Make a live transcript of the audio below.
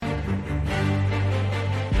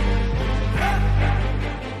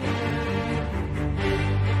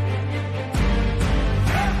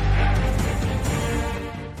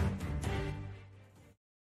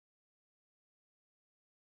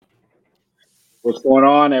What's going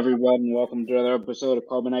on, everyone? Welcome to another episode of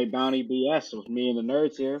Carbonite Bounty BS with me and the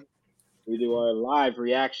nerds here. We do our live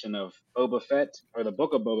reaction of Boba Fett, or the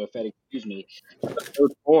Book of Boba Fett, excuse me,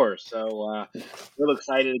 episode 4. So, real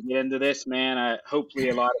excited to get into this, man. Hopefully,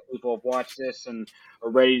 a lot of people have watched this and are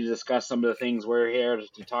ready to discuss some of the things we're here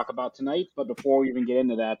to talk about tonight. But before we even get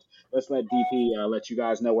into that, let's let DP let you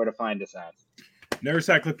guys know where to find us at.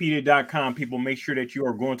 Nerdcyclopedia.com. People, make sure that you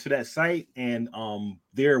are going to that site, and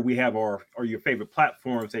there we have our your favorite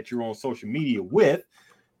platforms that you're on social media with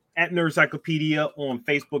at Nerdcyclopedia on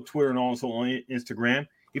Facebook, Twitter, and also on Instagram.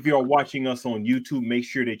 If you are watching us on YouTube, make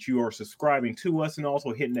sure that you are subscribing to us and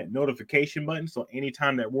also hitting that notification button. So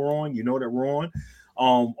anytime that we're on, you know that we're on.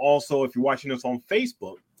 Also, if you're watching us on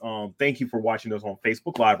Facebook, thank you for watching us on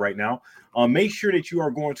Facebook Live right now. Make sure that you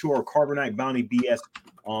are going to our Carbonite Bounty BS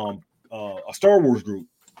a Star Wars group,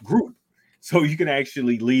 so you can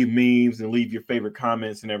actually leave memes and leave your favorite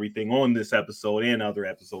comments and everything on this episode and other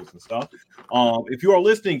episodes and stuff. If you are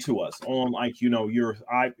listening to us on your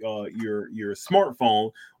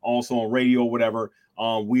smartphone, also on radio, whatever,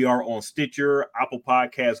 we are on Stitcher, Apple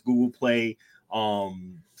Podcasts, Google Play,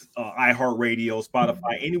 iHeartRadio,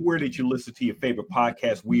 Spotify, anywhere that you listen to your favorite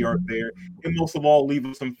podcast, we are there. And most of all, leave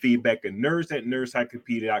us some feedback at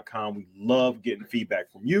nerds@nerdcyclopedia.com. We love getting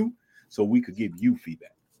feedback from you, so we could give you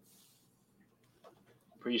feedback.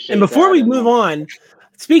 Appreciate and before that. we move on,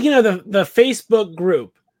 speaking of the Facebook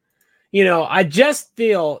group, I just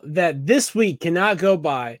feel that this week cannot go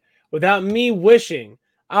by without me wishing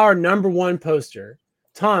our number one poster,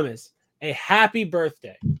 Thomas, a happy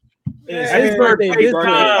birthday. His birthday. Happy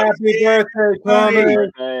birthday,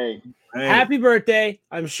 Thomas. Happy birthday.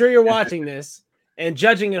 I'm sure you're watching this and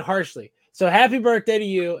judging it harshly. So happy birthday to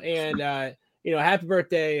you, and happy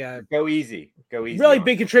birthday. Go easy. Really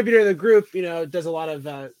big contributor to the group. Does a lot of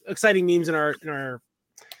exciting memes in our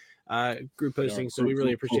group posting. So we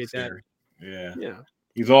really appreciate that. Yeah.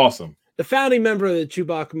 He's awesome. The founding member of the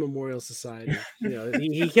Chewbacca Memorial Society.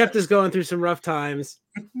 He kept us going through some rough times.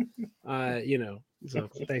 So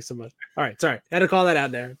thanks so much. All right, sorry, had to call that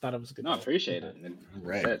out there. Thought it was a good. No, appreciate it.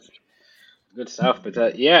 Right. Good stuff. But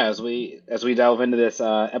as we delve into this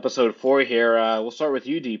episode 4 here, we'll start with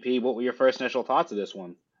you, DP. What were your first initial thoughts of this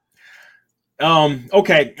one?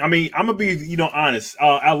 Okay. I mean, I'm gonna be honest.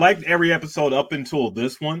 I liked every episode up until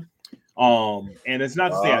this one. And it's not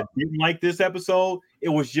to say I didn't like this episode. It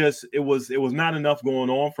was just it was not enough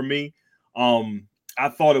going on for me. I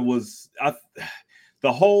thought it was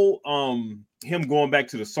the whole him going back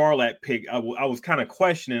to the Sarlacc pit. I was kind of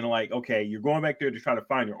questioning, like, okay, you're going back there to try to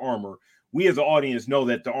find your armor. We as an audience know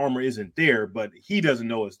that the armor isn't there, but he doesn't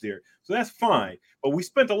know it's there, so that's fine. But we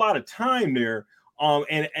spent a lot of time there,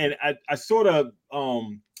 and I sort of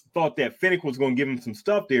thought that Fennec was going to give him some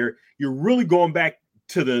stuff there. You're really going back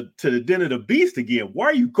to the Den of the Beast again. Why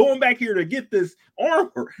are you going back here to get this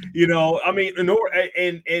armor? I mean,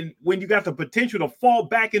 and when you got the potential to fall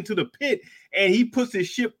back into the pit, and he puts his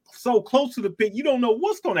ship so close to the pit, you don't know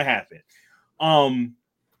what's going to happen.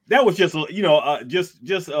 That was just I guess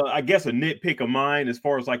a nitpick of mine as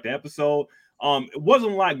far as like the episode. It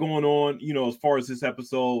wasn't a lot going on, as far as this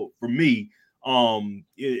episode for me.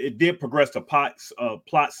 It did progress the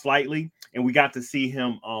plot slightly, and we got to see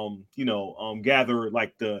him gather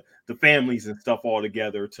like the families and stuff all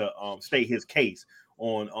together to state his case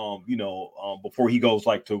on before he goes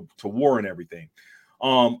like to war and everything.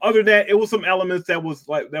 Other than that, it was some elements that was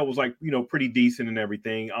pretty decent and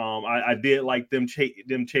everything. I did like them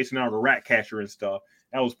chasing out a rat catcher and stuff.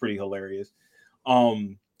 That was pretty hilarious.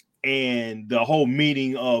 And the whole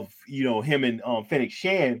meeting of him and Fennec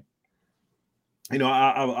Shand.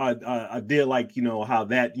 I did like how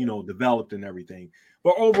that developed and everything,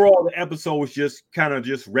 but overall the episode was just kind of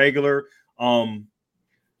just regular. I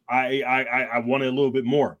wanted a little bit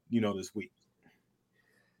more this week.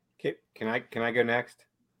 Okay, can I go next?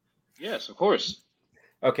 Yes, of course.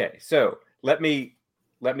 Okay, so let me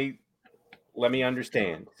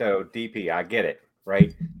understand. So DP, I get it,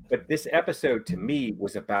 right? But this episode to me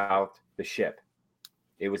was about the ship.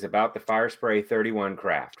 It was about the Firespray 31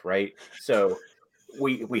 craft, right? So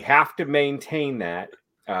we have to maintain that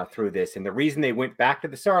through this. And the reason they went back to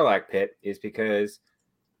the Sarlacc pit is because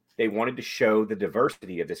they wanted to show the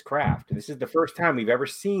diversity of this craft. This is the first time we've ever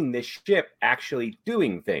seen this ship actually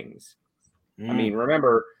doing things. I mean,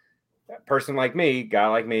 remember, a person like me, guy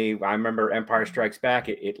like me, I remember Empire Strikes Back.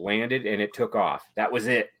 It landed and it took off. That was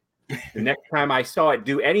it. The next time I saw it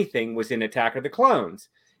do anything was in Attack of the Clones.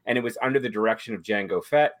 And it was under the direction of Jango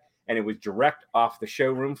Fett. And it was direct off the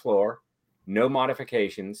showroom floor. No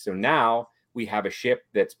modifications. So now we have a ship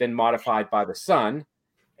that's been modified by the sun,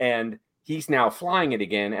 and he's now flying it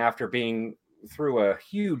again after being through a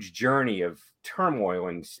huge journey of turmoil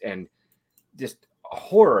and just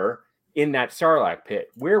horror in that Sarlacc pit.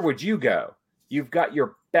 Where would you go? You've got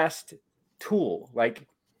your best tool, like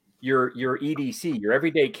your EDC, your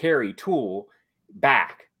everyday carry tool,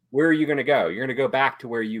 back. Where are you going to go? You're going to go back to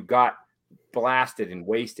where you got blasted and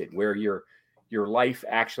wasted, where your life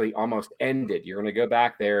actually almost ended. You're going to go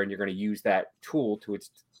back there and you're going to use that tool to its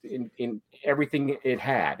in everything it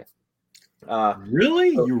had.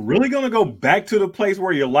 Really? You're really going to go back to the place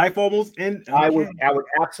where your life almost ended? Okay. I would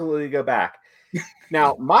absolutely go back.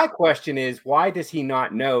 Now, my question is, why does he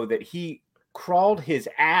not know that he crawled his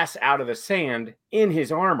ass out of the sand in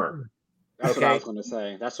his armor? That's what I was going to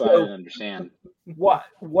say. That's what I didn't understand. What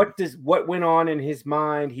went on in his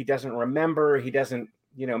mind? He doesn't remember. He doesn't,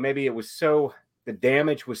 maybe it was the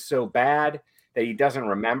damage was so bad that he doesn't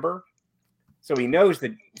remember. So he knows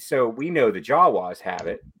that. So we know the Jawas have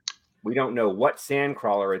it. We don't know what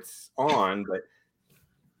sandcrawler it's on, but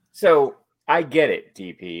so I get it,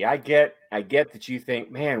 DP. I get that you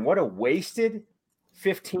think, man, what a wasted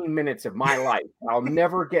 15 minutes of my life. I'll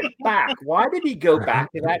never get back. Why did he go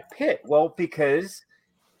back to that pit? Well, because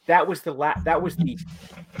that was the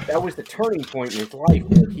turning point in his life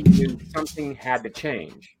where he knew something had to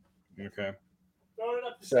change. Okay.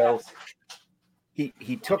 So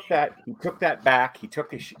he took that back. He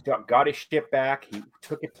got his ship back. He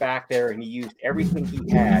took it back there, and he used everything he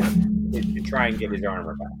had to try and get his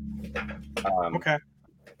armor back. Okay.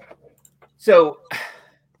 So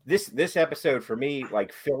this episode for me,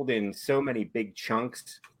 like, filled in so many big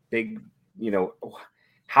chunks.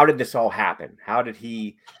 How did this all happen? How did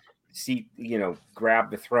he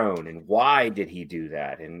grab the throne, and why did he do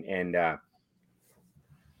that? And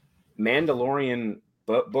Mandalorian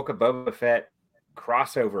Book of Boba Fett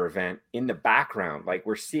crossover event in the background, like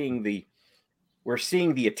we're seeing the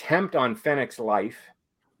attempt on Fennec's life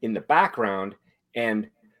in the background, and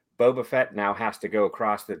Boba Fett now has to go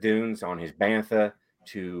across the dunes on his bantha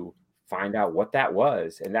to find out what that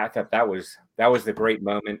was. And I thought that was the great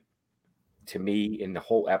moment to me in the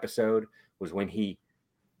whole episode, was when he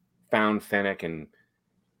found Fennec and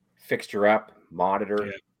fixed her up, modded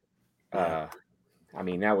her. Yeah. I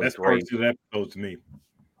mean, that was That's great. That's that episode to me.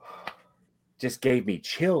 Just gave me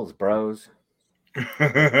chills, bros.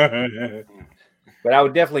 But I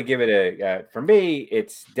would definitely give it for me,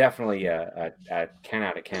 it's definitely a 10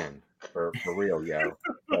 out of 10 for real, yo.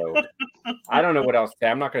 So I don't know what else to say.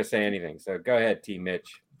 I'm not going to say anything. So go ahead, T.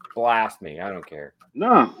 Mitch. Blast me. I don't care.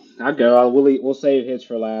 No, I'll go. We'll save his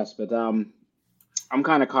for last, but I'm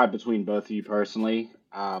kind of caught between both of you personally.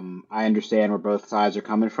 I understand where both sides are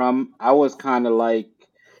coming from. I was kind of like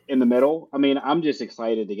in the middle. I mean, I'm just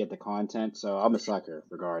excited to get the content, so I'm a sucker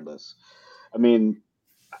regardless. I mean,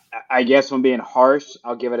 I guess if I'm being harsh,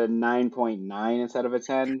 I'll give it a 9.9 instead of a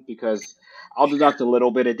 10, because I'll deduct a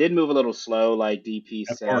little bit. It did move a little slow, like DP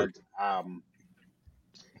said.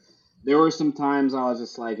 There were some times I was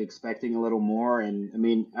just like expecting a little more, and I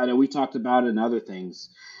mean, I know we talked about it and other things.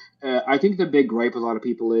 I think the big gripe with a lot of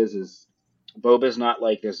people is Boba's not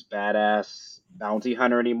like this badass bounty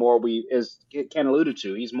hunter anymore. As Ken alluded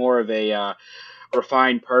to, he's more of a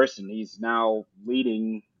refined person. He's now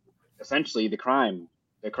leading essentially the crime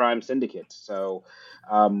syndicate. So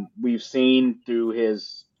we've seen through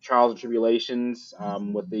his trials and tribulations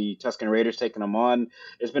with the Tusken Raiders taking him on,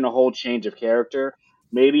 there's been a whole change of character.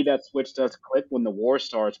 Maybe that switch does click when the war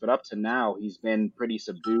starts, but up to now he's been pretty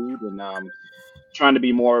subdued and trying to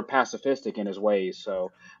be more pacifistic in his ways.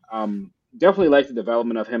 So definitely like the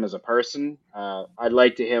development of him as a person. I'd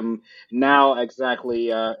like to him now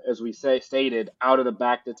exactly as we stated, out of the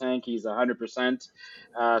back to tank. He's 100%.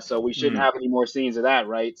 So we shouldn't have any more scenes of that,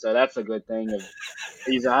 right? So that's a good thing.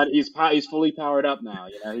 He's fully powered up now.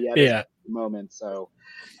 He had his moment. So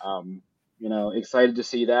excited to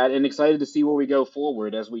see that, and excited to see where we go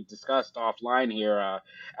forward. As we discussed offline here,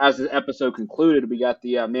 as the episode concluded, we got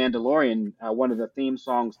the Mandalorian, one of the theme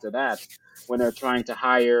songs to that, when they're trying to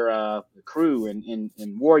hire crew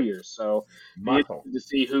and warriors. So be interested to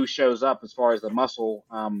see who shows up as far as the muscle.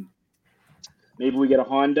 Maybe we get a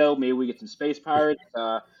Hondo, maybe we get some space pirates,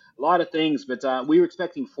 a lot of things, but we were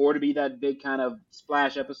expecting 4 to be that big kind of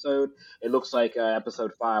splash episode. It looks like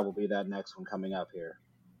episode 5 will be that next one coming up here.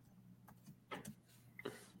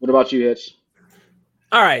 What about you, Hitch?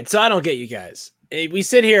 All right, so I don't get you guys. We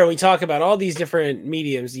sit here and we talk about all these different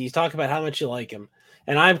mediums, and you talk about how much you like them,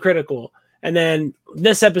 and I'm critical. And then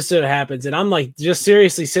this episode happens, and I'm like just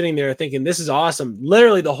seriously sitting there thinking, this is awesome.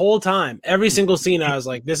 Literally the whole time, every single scene, I was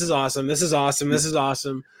like, this is awesome, this is awesome, this is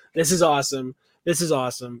awesome, this is awesome, this is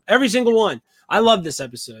awesome. Every single one. I love this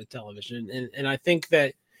episode of television, and I think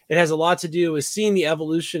that it has a lot to do with seeing the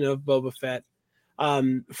evolution of Boba Fett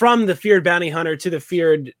from the feared bounty hunter to the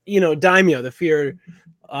feared, daimyo, the feared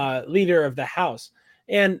leader of the house.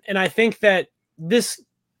 And I think that this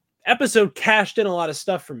episode cashed in a lot of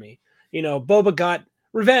stuff for me. Boba got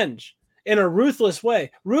revenge in a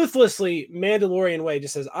ruthlessly Mandalorian way.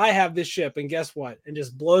 Just says, I have this ship, and guess what? And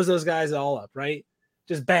just blows those guys all up, right?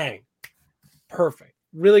 Just bang. Perfect.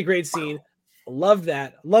 Really great scene. Love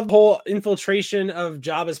that. Love the whole infiltration of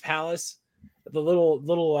Jabba's palace. The little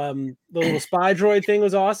spy droid thing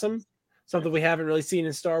was awesome. Something we haven't really seen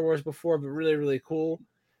in Star Wars before, but really, really cool.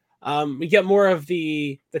 We get more of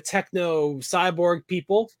the techno cyborg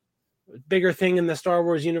people. Bigger thing in the Star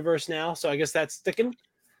Wars universe now, so I guess that's sticking.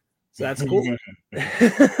 So that's cool.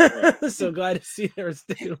 So glad to see they're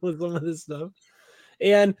sticking with some of this stuff.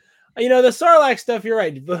 And the Sarlacc stuff, you're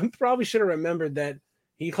right. Probably should have remembered that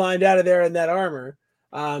he climbed out of there in that armor.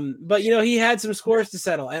 But he had some scores to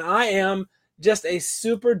settle, and I am just a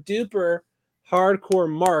super duper hardcore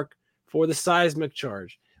mark for the seismic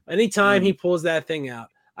charge. Anytime he pulls that thing out,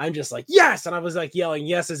 I'm just like, yes! And I was like yelling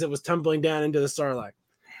yes as it was tumbling down into the Sarlacc.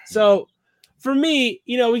 So for me,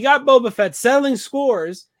 we got Boba Fett settling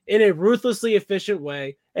scores in a ruthlessly efficient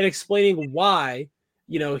way and explaining why,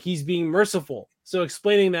 he's being merciful. So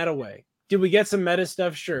explaining that away. Did we get some meta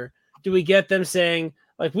stuff? Sure. Do we get them saying,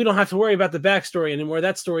 like, we don't have to worry about the backstory anymore?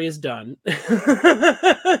 That story is done.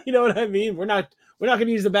 You know what I mean? We're not going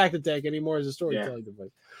to use the back to tank anymore as a storytelling device.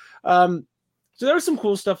 So there was some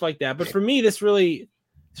cool stuff like that. But for me, this really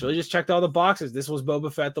just checked all the boxes. This was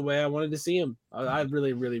Boba Fett the way I wanted to see him. I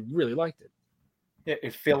really, really, really liked it.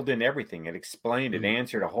 It filled in everything. It explained and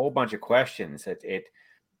answered a whole bunch of questions. It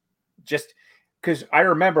just, because I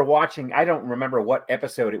remember watching, I don't remember what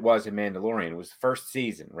episode it was in Mandalorian. It was the first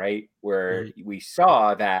season, right? Where we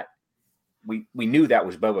saw that we knew that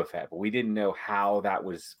was Boba Fett, but we didn't know how that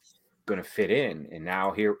was going to fit in. And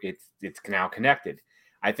now here it's now connected.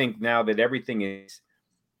 I think now that everything is,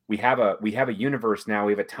 we have a universe now.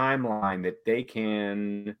 We have a timeline that they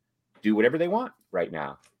can do whatever they want right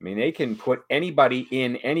now. I mean, they can put anybody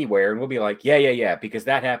in anywhere, and we'll be like, yeah, because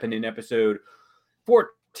that happened in episode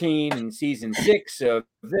 14 in season 6 of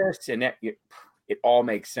this, and that it all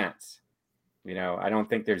makes sense. I don't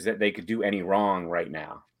think they could do any wrong right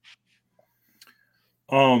now.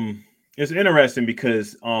 It's interesting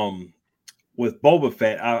because with Boba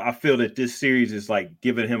Fett, I feel that this series is like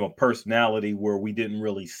giving him a personality where we didn't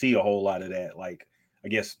really see a whole lot of that, like, I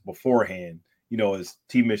guess, beforehand, as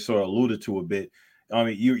T. Mitch sort of alluded to a bit. I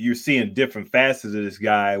mean, you're seeing different facets of this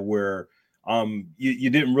guy where you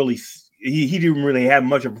didn't really, he didn't really have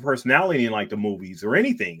much of a personality in like the movies or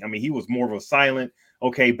anything. I mean, he was more of a silent,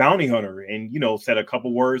 bounty hunter, and, said a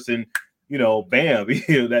couple words and, bam,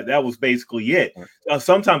 that was basically it.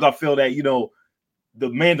 Sometimes I feel that, the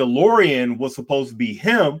Mandalorian was supposed to be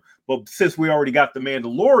him, but since we already got the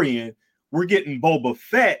Mandalorian, we're getting Boba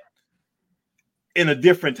Fett in a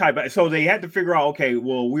different type. So they had to figure out, okay,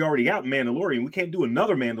 well, we already got Mandalorian. We can't do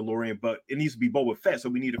another Mandalorian, but it needs to be Boba Fett. So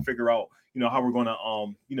we need to figure out, how we're going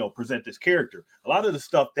to, present this character. A lot of the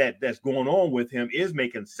stuff that's going on with him is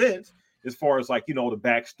making sense as far as like, the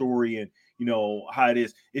backstory and, how it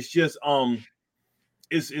is. It's just,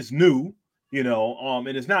 it's new. And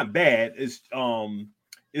it's not bad. It's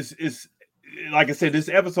like I said, this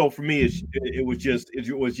episode for me it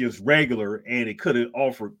was just regular, and it could have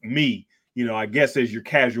offered me, I guess as your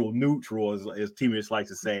casual neutral, as teammates like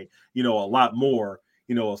to say, a lot more,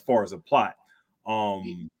 as far as a plot.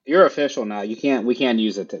 You're official now. We can't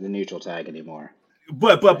use the neutral tag anymore.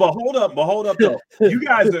 But hold up though. You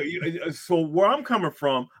guys are, so where I'm coming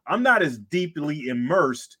from, I'm not as deeply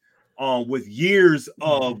immersed with years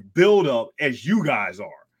of buildup as you guys are,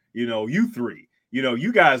 you three,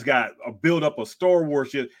 you guys got a buildup of Star Wars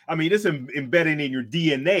shit. I mean, it's embedded in your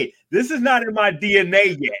DNA. This is not in my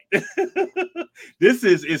DNA yet. This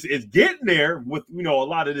is getting there with, a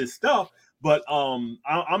lot of this stuff, but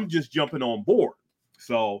I'm just jumping on board.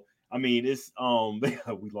 So, I mean, it's,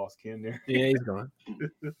 we lost Ken there. Yeah, he's gone.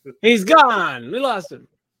 He's gone. We lost him.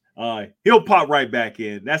 He'll pop right back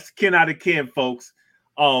in. That's Ken out of Ken, folks.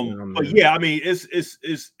 But yeah, I mean, it's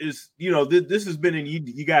this has been in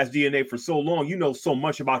you guys' DNA for so long. So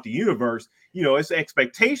much about the universe. It's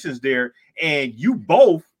expectations there, and you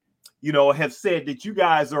both, have said that you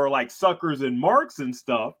guys are like suckers and marks and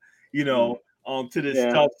stuff. To this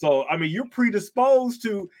stuff. So I mean, you're predisposed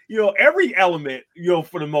to every element.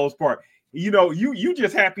 For the most part. You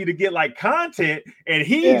just happy to get like content, and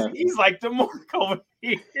he's like the mark over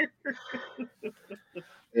here.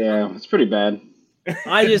 Yeah, it's pretty bad.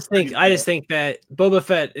 I just think that Boba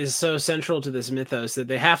Fett is so central to this mythos that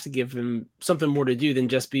they have to give him something more to do than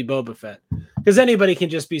just be Boba Fett. Because anybody can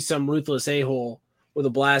just be some ruthless a-hole with a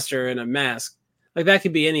blaster and a mask. Like that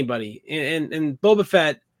could be anybody. And Boba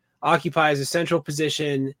Fett occupies a central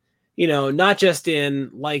position, you know, not just in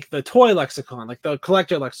like the toy lexicon, like the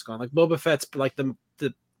collector lexicon, like Boba Fett's like the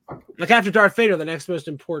like after Darth Vader, the next most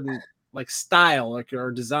important like style like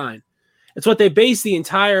or design. It's what they base the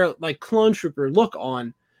entire like clone trooper look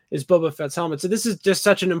on is Boba Fett's helmet. So this is just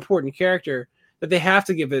such an important character that they have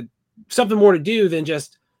to give it something more to do than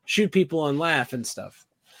just shoot people and laugh and stuff.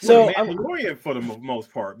 So Mandalorian for the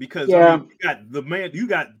most part, because Yeah. I mean, you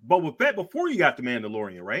got Boba Fett before you got the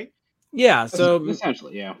Mandalorian, right? yeah, so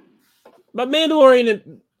Essentially, yeah. but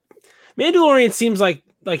Mandalorian seems like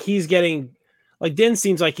he's getting like Din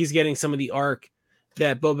seems like he's getting some of the arc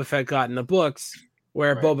that Boba Fett got in the books,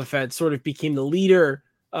 where Right. Boba Fett sort of became the leader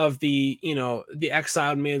of the, you know, the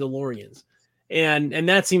exiled Mandalorians. And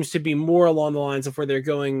that seems to be more along the lines of where they're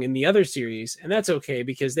going in the other series. And that's okay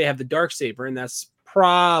because they have the Darksaber, and that's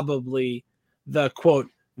probably the quote,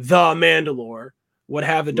 the Mandalore would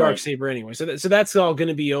have the Right. Darksaber anyway. So that's all going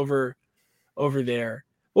to be over there.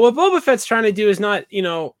 But what Boba Fett's trying to do is not, you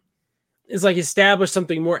know, is like establish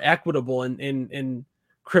something more equitable in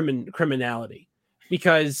criminality,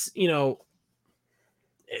 because, you know,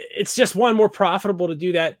 it's just more profitable to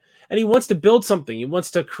do that. And he wants to build something. He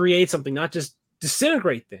wants to create something, not just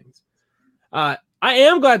disintegrate things. I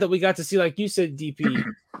am glad that we got to see, like you said, DP,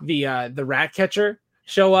 the rat catcher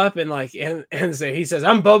show up and like and say, he says,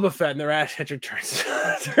 "I'm Boba Fett," and the rat catcher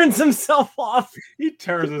turns himself off. He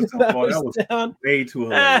turns himself off. That was down. way too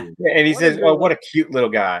hilarious. And he says, "Oh, what a cute little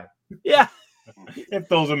guy." Yeah. It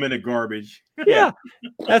throws him in the garbage. Yeah,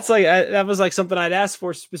 that's like that was like something I'd ask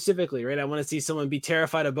for specifically, right? I want to see someone be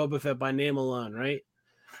terrified of Boba Fett by name alone, right?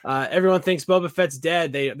 Everyone thinks Boba Fett's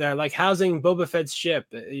dead. They're like housing Boba Fett's ship.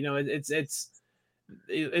 You know,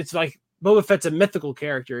 it's like Boba Fett's a mythical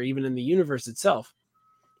character even in the universe itself.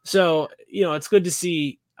 So you know, it's good to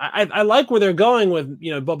see. I like where they're going with,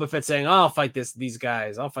 you know, Boba Fett saying, "Oh, I'll fight these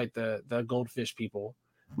guys. I'll fight the goldfish people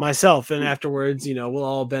myself, and afterwards, you know, we'll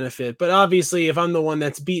all benefit." But obviously, if I'm the one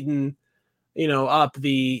that's beaten, you know, up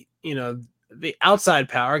the, you know, the outside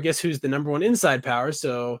power, guess who's the number one inside power?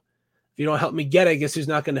 So if you don't help me get it, guess who's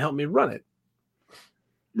not going to help me run it?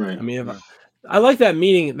 Right. I mean, I like that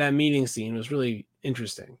meeting. That meeting scene was really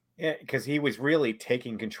interesting. Yeah, because he was really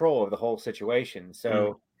taking control of the whole situation.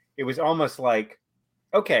 So it was almost like,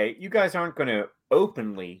 okay, you guys aren't going to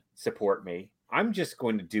openly support me. I'm just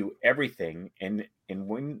going to do everything. And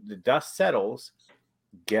when the dust settles,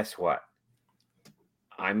 guess what?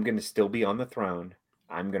 I'm going to still be on the throne.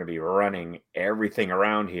 I'm going to be running everything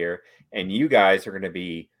around here. And you guys are going to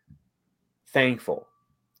be thankful.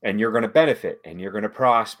 And you're going to benefit. And you're going to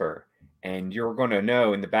prosper. And you're going to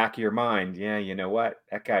know in the back of your mind, yeah, you know what?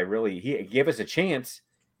 That guy really, he gave us a chance.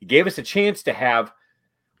 He gave us a chance to have,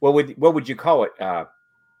 what would you call it,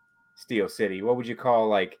 Steel City? What would you call,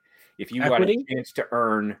 like, if you Equity? got a chance to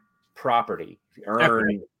earn property?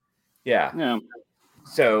 Equity. Yeah. Yeah.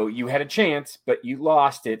 So you had a chance, but you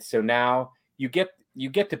lost it. So now you get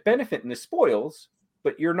to benefit in the spoils,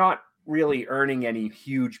 but you're not really earning any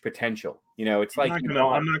huge potential. You know, it's like I'm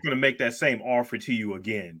not gonna make that same offer to you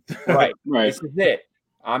again. right. Right. This is it.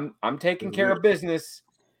 I'm taking care of business.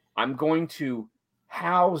 I'm going to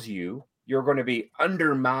house you. You're going to be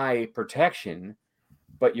under my protection,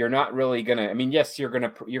 but you're not really gonna. I mean, yes, you're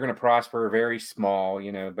gonna prosper very small,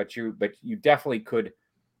 you know, but you definitely could.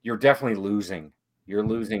 You're definitely losing. You're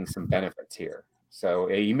losing some benefits here. So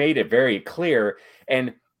he made it very clear,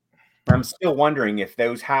 and I'm still wondering if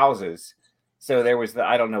those houses. So there was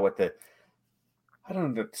I don't know what the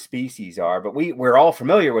species are, but we're all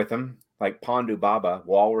familiar with them, like Pondu Baba,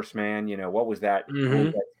 Walrus Man. You know, what was that, what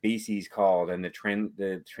was that species called? And the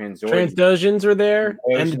Transdosians are there,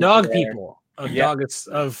 and the dog there. people of Doggets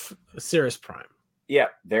of Cirrus Prime. Yeah,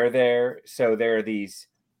 they're there. So there are these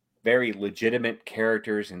very legitimate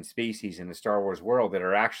characters and species in the Star Wars world that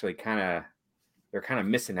are actually kind of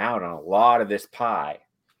missing out on a lot of this pie,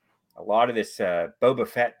 a lot of this Boba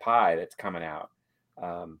Fett pie that's coming out.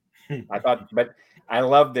 I thought, but I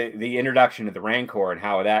love the introduction of the Rancor and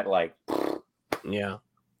how that, like, yeah,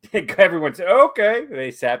 everyone said, okay.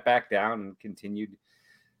 They sat back down and continued.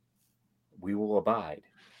 We will abide.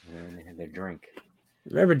 And then they had their drink.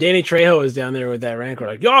 Remember, Danny Trejo was down there with that Rancor,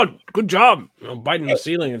 like, "Yo, good job, you know, biting the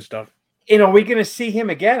ceiling and stuff." You know, are we going to see him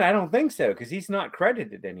again? I don't think so, because he's not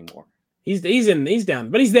credited anymore. He's down,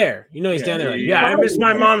 but he's there. You know, he's down there. Like, I miss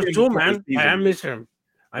my mom too, man. I miss him.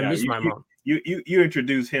 I miss my mom. You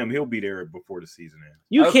introduce him, he'll be there before the season ends.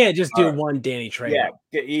 You can't just do one Danny Trejo.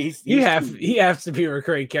 Yeah, he has to be a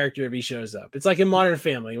recurring character if he shows up. It's like in Modern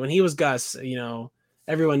Family when he was Gus. You know,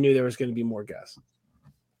 everyone knew there was going to be more Gus.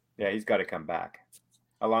 Yeah, he's got to come back,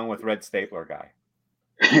 along with Red Stapler guy.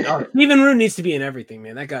 Stephen Root needs to be in everything,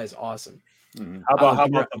 man. That guy's awesome. Mm-hmm.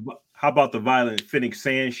 How about the violent Phoenix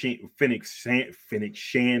Shan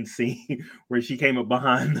scene where she came up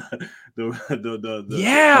behind the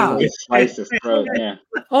yeah, slice his throat. Yeah,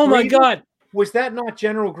 oh my Grievous? god. Was that not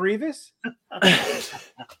General Grievous?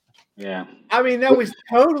 yeah. I mean, that was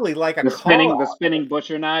totally like a The call. spinning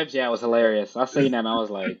butcher knives. Yeah, it was hilarious. I seen that and I was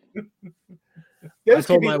like, Those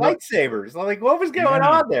could told be my wife- lightsabers. I'm like, what was going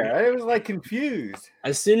on there? I was like confused.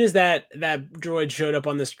 As soon as that droid showed up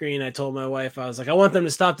on the screen, I told my wife, I was like, I want them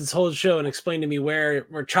to stop this whole show and explain to me where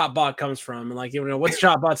Chopbot comes from and like, you know, what's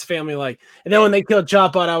Chopbot's family like. And then when they killed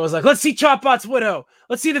Chopbot, I was like, let's see Chopbot's widow.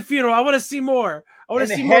 Let's see the funeral. I want to see more. I want And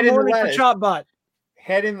to the see more head in the mourning for lettuce. Chopbot.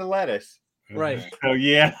 Head in the lettuce. Right. Oh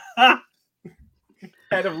yeah.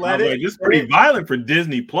 Head of Oh, lettuce. boy, this is pretty violent for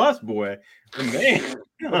Disney Plus, boy. Man.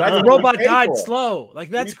 Well, that's The what robot we pay died for. slow. Like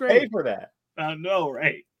that's We pay great. for that. I know,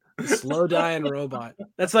 right? Slow dying robot.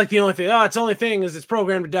 That's like the only thing. Oh, its only thing is it's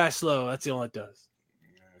programmed to die slow. That's the only it does.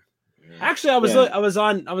 Actually, I was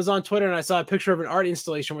on Twitter and I saw a picture of an art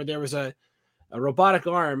installation where there was a robotic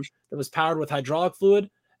arm that was powered with hydraulic fluid,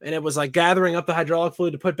 and it was like gathering up the hydraulic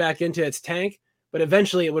fluid to put back into its tank, but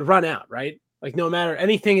eventually it would run out, right? Like no matter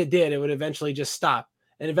anything it did, it would eventually just stop.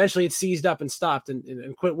 And eventually it seized up and stopped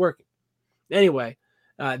and quit working. Anyway,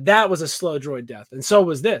 that was a slow droid death. And so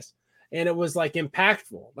was this. And it was like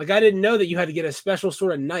impactful. Like I didn't know that you had to get a special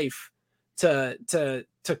sort of knife to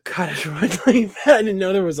cut a droid like that. I didn't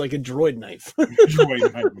know there was like a droid knife.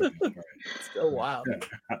 Droid knife. Still wild.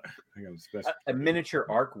 I got a special. A miniature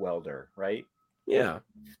arc welder, right? Yeah.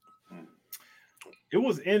 It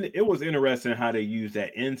was interesting how they used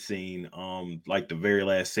that end scene, like the very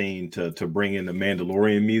last scene to bring in the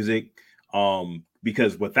Mandalorian music.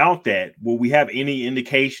 Because without that, will we have any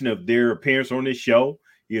indication of their appearance on this show,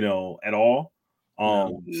 you know, at all?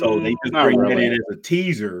 So they just Not bring that really. in as a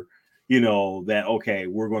teaser, you know, that okay,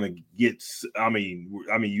 we're gonna get. I mean,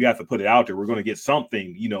 you have to put it out there. We're gonna get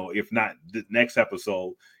something, you know, if not the next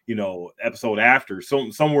episode, you know, episode after,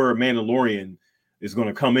 somewhere Mandalorian is going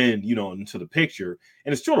to come in, you know, into the picture.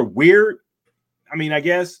 And it's sort of weird. I mean, I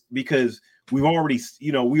guess because we already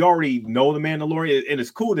know the Mandalorian, and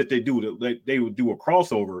it's cool that they would do a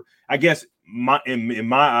crossover. I guess in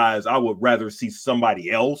my eyes, I would rather see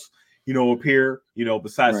somebody else, you know, appear, you know,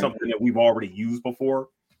 besides something that we've already used before.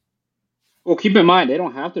 well, keep in mind they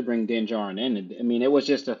don't have to bring Din Djarin in. I mean, it was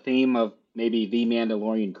just a theme of maybe the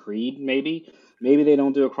Mandalorian Creed. Maybe they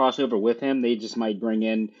don't do a crossover with him. They just might bring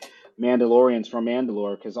in Mandalorians from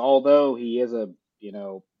Mandalore, because although he is a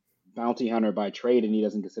bounty hunter by trade and he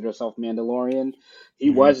doesn't consider himself Mandalorian, he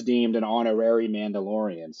was deemed an honorary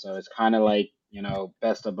Mandalorian. So it's kind of like, you know,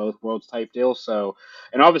 best of both worlds type deal. So,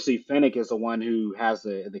 and obviously Fennec is the one who has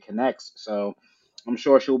the connects. So I'm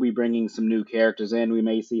sure she'll be bringing some new characters in. We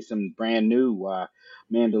may see some brand new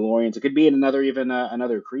Mandalorians. It could be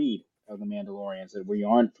another creed of the Mandalorians that we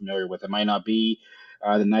aren't familiar with. It might not be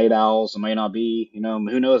the Night Owls. It might not be, you know,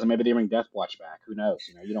 who knows? Maybe they bring Death Watch back. Who knows?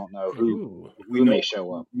 You know, you don't know who may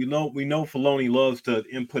show up. We know Filoni loves to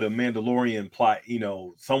input a Mandalorian plot, you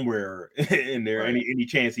know, somewhere in there, any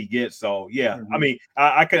chance he gets. So yeah, I mean,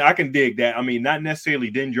 I can dig that. I mean, not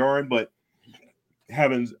necessarily Din Djarin, but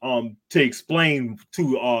having to explain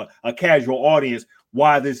to a casual audience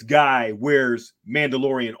why this guy wears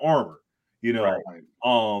Mandalorian armor, you know,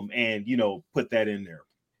 and you know, put that in there.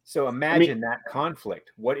 So imagine that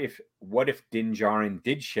conflict. What if Din Djarin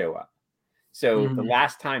did show up? So the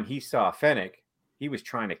last time he saw Fennec, he was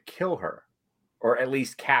trying to kill her, or at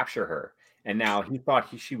least capture her. And now he thought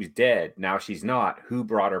she was dead. Now she's not. Who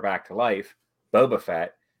brought her back to life? Boba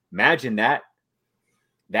Fett. Imagine that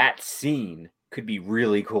scene could be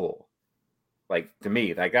really cool. Like, to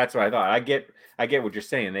me, like that's what I thought. I get what you're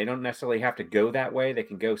saying. They don't necessarily have to go that way. They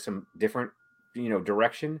can go some different, you know,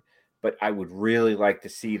 direction. But I would really like to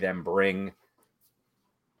see them bring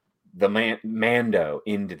the Mando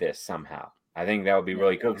into this somehow. I think that would be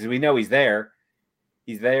really cool because we know he's there.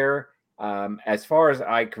 He's there. As far as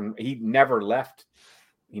I can, he never left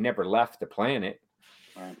the planet.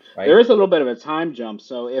 Right. Right? There is a little bit of a time jump.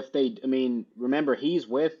 So if remember he's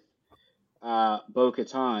with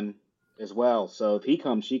Bo-Katan as well. So if he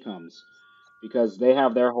comes, she comes, because they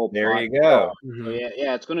have their whole. There you go. So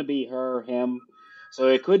yeah, it's going to be her, him. So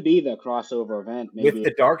it could be the crossover event maybe with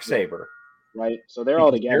the Darksaber, right? So they're all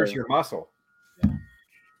together. There's your muscle.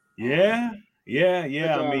 Yeah. I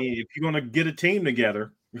mean, if you're gonna get a team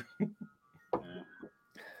together,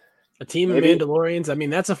 a team of Mandalorians. I mean,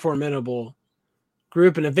 that's a formidable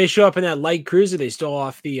group. And if they show up in that light cruiser they stole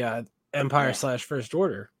off the Empire / First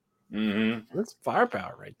Order, Mm-hmm. That's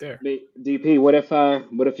firepower right there. DP, what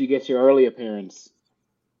if you get your early appearance?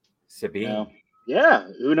 Sabine. You know? Yeah,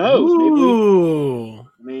 who knows? Ooh.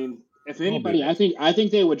 I mean, if Little bit. anybody, I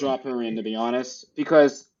think they would drop her in, to be honest,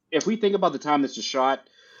 because if we think about the time this was shot,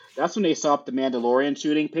 that's when they stopped the Mandalorian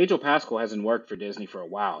shooting. Pedro Pascal hasn't worked for Disney for a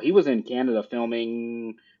while. He was in Canada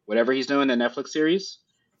filming whatever he's doing, the Netflix series.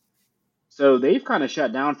 So they've kind of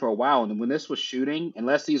shut down for a while. And when this was shooting,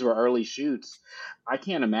 unless these were early shoots, I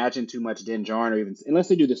can't imagine too much Din Djarin, or even unless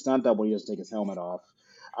they do the stunt double, he doesn't take his helmet off.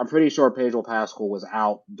 I'm pretty sure Pedro Pascal was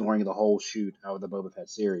out during the whole shoot of the Boba Fett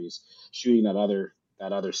series, shooting that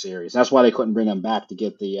other series. That's why they couldn't bring him back to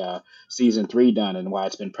get the season 3 done, and why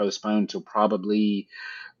it's been postponed to probably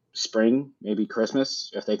spring, maybe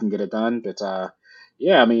Christmas, if they can get it done. But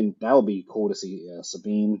yeah, I mean, that would be cool to see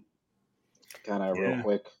Sabine kind of real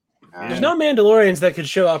quick. There's no Mandalorians that could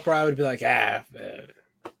show up where I would be like,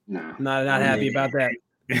 no, not happy about that.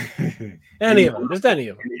 Any of them, just any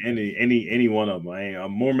of them. Any one of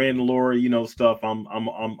them. More Mandalorian, stuff.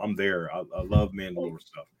 I'm there. I love Mandalorian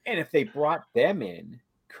stuff. And if they brought them in,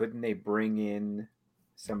 couldn't they bring in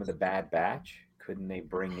some of the Bad Batch? Couldn't they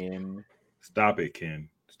bring in? Stop it, Ken.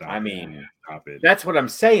 Stop it. That's what I'm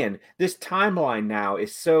saying. This timeline now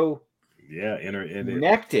is so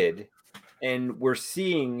connected, and we're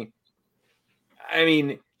seeing. I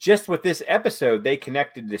mean, just with this episode, they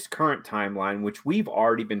connected this current timeline, which we've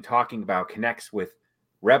already been talking about, connects with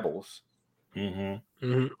Rebels. Mm-hmm.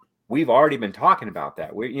 Mm-hmm. We've already been talking about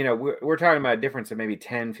that. We're talking about a difference of maybe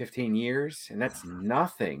 10, 15 years, and that's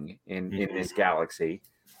nothing in this galaxy.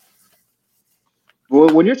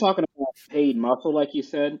 Well, when you're talking about paid muscle, like you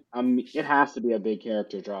said, it has to be a big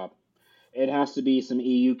character drop. It has to be some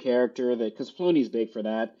EU character because Filoni's big for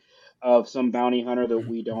that. Of some bounty hunter that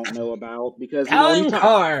we don't know about, because Alan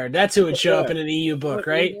Carr, that's who would show up in an EU book,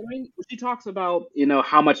 right? She talks about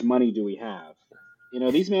how much money do we have?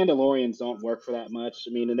 These Mandalorians don't work for that much.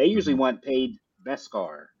 I mean, and they usually want paid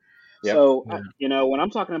Beskar. Yep. So when I'm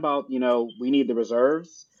talking about we need the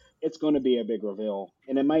reserves, it's going to be a big reveal,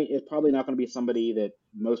 and it's probably not going to be somebody that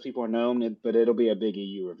most people are known, but it'll be a big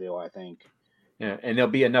EU reveal, I think. Yeah, and there'll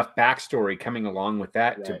be enough backstory coming along with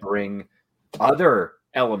that to bring other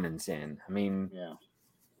elements in. I mean,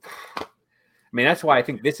 that's why I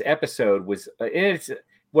think this episode was.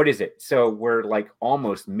 What is it? So we're like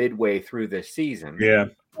almost midway through this season. Yeah,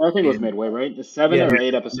 I think it was midway, right? It's 7 or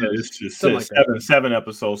 8 episodes. It's just seven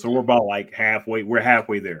episodes. So we're about like halfway. We're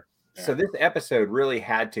halfway there. So this episode really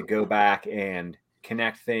had to go back and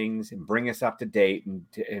connect things and bring us up to date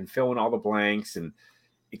and fill in all the blanks and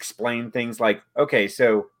explain things like, okay,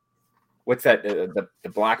 so what's that? The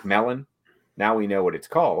black melon. Now we know what it's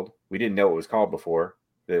called. We didn't know what it was called before.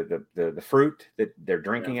 The fruit that they're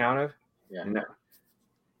drinking out of. Yeah.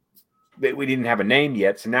 We didn't have a name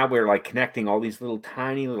yet, so now we're like connecting all these little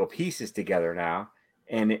tiny little pieces together now,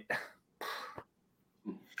 and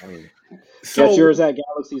so get yours at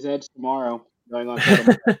Galaxy's Edge tomorrow. Going on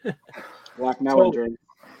Black Melon drink.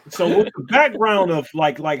 So with the background of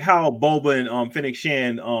like how Boba and Fennec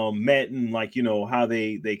Shand met and how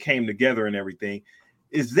they came together and everything.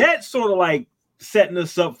 Is that sort of like setting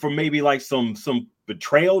us up for maybe like some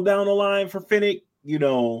betrayal down the line for Fennec?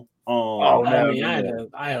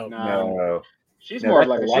 I hope no. She's more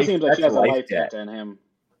like she seems like she has a life debt than him.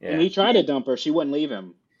 Yeah. And he tried to dump her. She wouldn't leave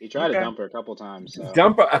him. He tried to dump her a couple times. So.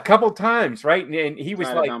 Dump her a couple times, right? And he was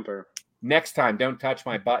like, "Next time, don't touch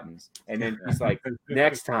my buttons." And then he's like,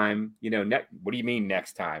 "Next time, what do you mean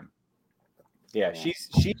next time?" Yeah, she's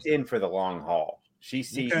in for the long haul. She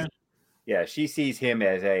sees. Okay. Yeah, she sees him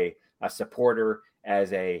as a supporter,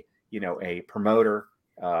 as a promoter.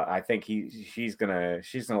 I think she's gonna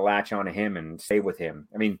latch on to him and stay with him.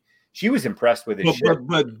 I mean, she was impressed with his ship.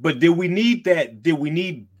 But did we need that? Did we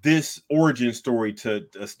need this origin story to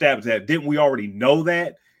establish that? Didn't we already know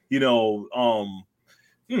that? I don't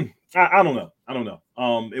know.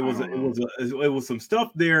 It was some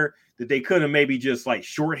stuff there that they could have maybe just like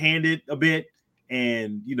shorthanded a bit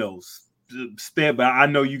and sped. But I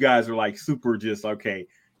know you guys are like super just okay.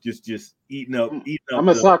 Just eating up. I'm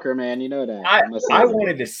a sucker, man. You know that. I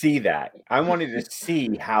wanted to see that. I wanted to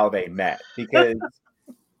see how they met because,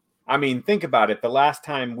 I mean, think about it. The last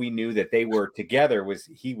time we knew that they were together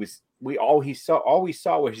all we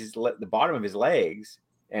saw was the bottom of his legs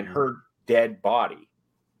and her dead body,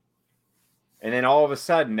 and then all of a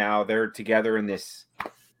sudden now they're together in this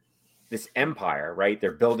empire, right?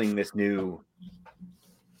 They're building this new,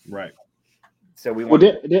 right. So we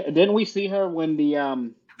didn't we see her when the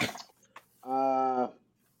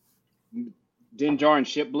Din Djarin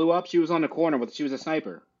ship blew up? She was on the corner she was a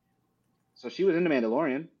sniper, so she was in the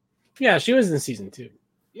Mandalorian. Yeah, she was in season 2.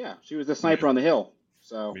 Yeah, she was the sniper on the hill.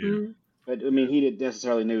 So, Yeah. but I mean, he didn't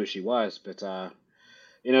necessarily knew who she was. But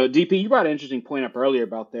DP, you brought an interesting point up earlier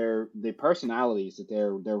about the personalities that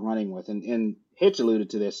they're running with, and Hitch alluded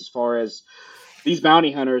to this as far as these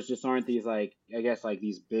bounty hunters just aren't these like I guess like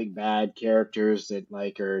these big bad characters that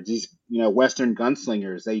like are these Western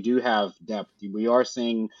gunslingers. They do have depth. We are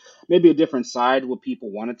seeing maybe a different side what people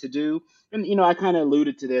wanted to do, and I kind of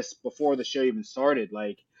alluded to this before the show even started.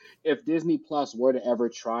 Like if Disney Plus were to ever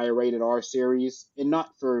try a rated R series, and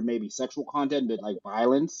not for maybe sexual content, but like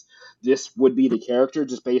violence, this would be the character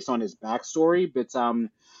just based on his backstory. But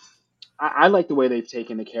I like the way they've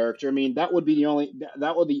taken the character. I mean, that would be the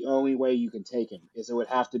only way you can take him is it would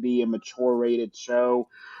have to be a mature rated show,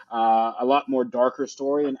 a lot more darker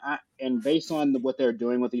story, and based on what they're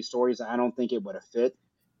doing with these stories, I don't think it would have fit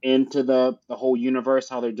into the whole universe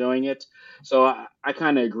how they're doing it. So I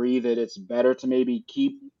kind of agree that it's better to maybe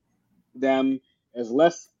keep them as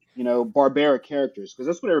less barbaric characters because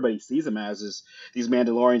that's what everybody sees them as is these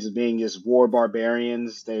Mandalorians as being just war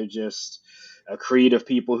barbarians. They're just a creed of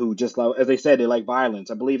people who just love, as they said, they like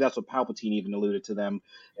violence. I believe that's what Palpatine even alluded to them,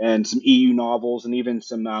 and some EU novels and even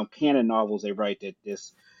some canon novels they write that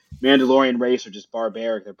this Mandalorian race are just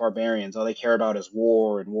barbaric. They're barbarians. All they care about is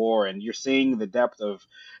war and war. And you're seeing the depth of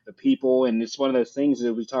the people. And it's one of those things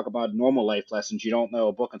that we talk about normal life lessons. You don't know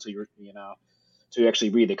a book until to actually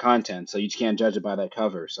read the content. So you just can't judge it by that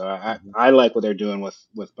cover. So I like what they're doing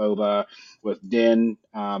with Boba, with Din.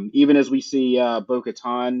 Even as we see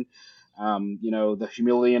Bo-Katan, the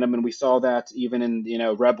humility in him, and we saw that even in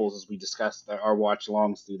Rebels as we discussed our watch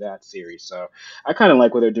longs through that series. So I kind of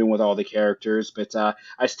like what they're doing with all the characters, but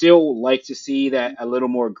I still like to see that a little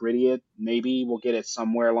more gritty. Maybe we'll get it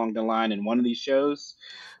somewhere along the line in one of these shows.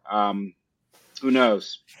 Who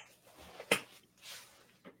knows?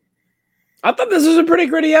 I thought this was a pretty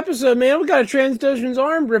gritty episode, man. We got a Trans-Ocean's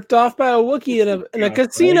arm ripped off by a Wookiee in a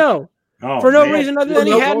casino for no reason other than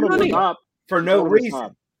he had money. For no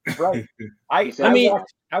reason. Right.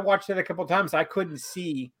 I watched it a couple of times. I couldn't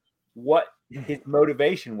see what his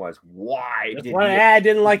motivation was. Why? I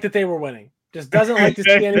didn't like that they were winning. Just doesn't like to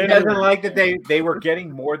see anything. Doesn't like that they were getting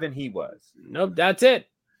more than he was. Nope, that's it.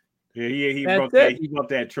 Yeah, he brought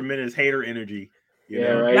that tremendous hater energy.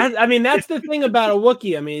 Right. That's the thing about a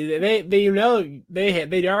Wookiee. I mean,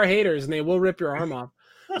 they are haters and they will rip your arm off.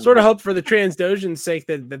 Sort of hope for the Trans-Dojan's sake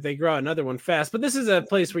that they grow out another one fast. But this is a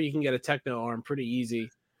place where you can get a techno arm pretty easy.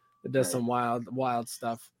 It does some wild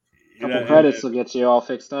stuff. A couple credits will get you all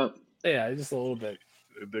fixed up. Yeah, just a little bit.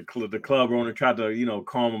 The club owner tried to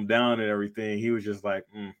calm him down and everything. He was just like,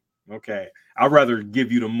 okay, I'd rather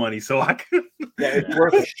give you the money so I can. Yeah, it's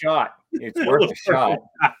worth a shot. It's worth a shot.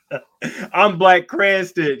 I'm Black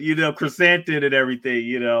Cranston, Chrysanthemum and everything,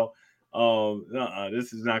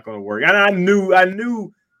 this is not going to work. And I knew I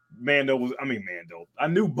knew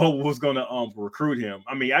Boba was going to recruit him.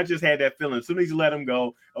 I mean, I just had that feeling. As soon as he let him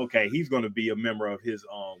go, okay, he's going to be a member of his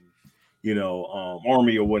army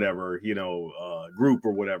or whatever, group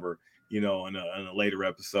or whatever, in a later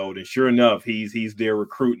episode. And sure enough, he's there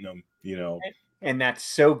recruiting them, And that's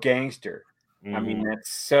so gangster. Mm-hmm. I mean,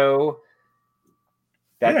 that's so.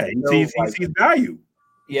 He's value.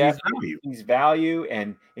 Yeah, he's value,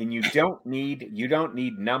 and you don't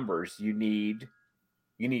need numbers. You need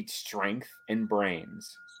strength and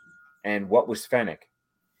brains. And what was Fennec?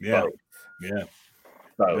 Yeah, both. Yeah,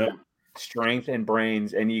 both. Yep. Strength and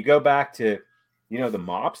brains. And you go back to, the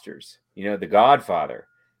mobsters. The Godfather.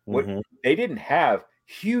 Mm-hmm. They didn't have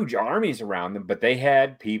huge armies around them, but they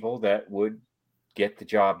had people that would get the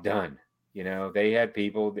job done. They had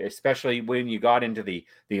people, especially when you got into the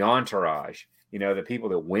entourage, the people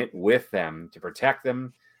that went with them to protect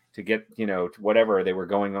them, to get, whatever they were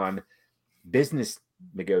going on, business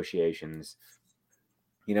negotiations.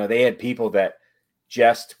 They had people that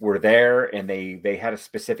just were there and they had a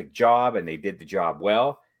specific job and they did the job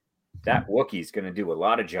well. That Wookiee's going to do a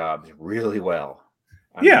lot of jobs really well.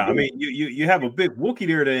 I mean, you have a big Wookiee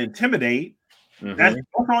there to intimidate. Mm-hmm. That's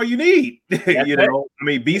all you need. I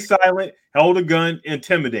mean, be silent, hold a gun,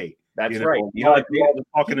 intimidate. That's right.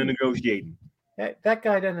 Talking and negotiating. That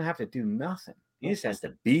guy doesn't have to do nothing. He just has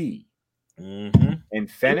to be. Mm-hmm. And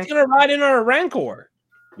Fennec, he's gonna ride in our Rancor.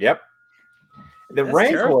 Yep. The That's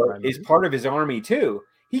Rancor is part of his army too.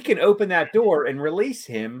 He can open that door and release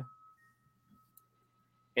him.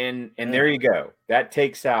 And there you go. That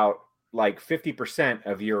takes out like 50%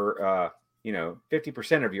 of your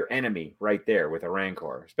 50% of your enemy right there with a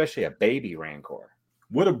Rancor, especially a baby Rancor.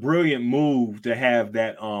 What a brilliant move to have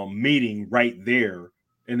that meeting right there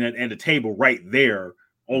and the table right there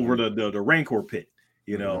over the Rancor pit.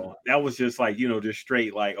 That was just like, just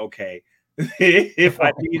straight like, okay, if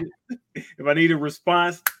I need a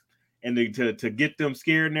response and to get them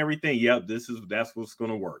scared and everything, yep, that's what's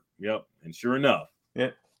gonna work. Yep. And sure enough.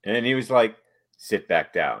 Yeah. And he was like, sit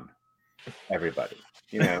back down, everybody.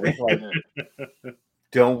 It's like,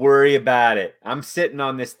 don't worry about it. I'm sitting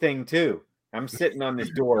on this thing too. I'm sitting on this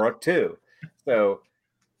door too. So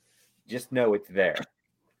just know it's there.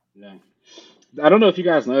 Yeah. I don't know if you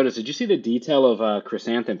guys noticed. Did you see the detail of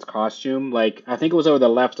Chrysanthemum's costume? Like, I think it was over the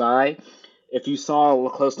left eye. If you saw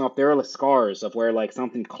close enough, there were scars of where like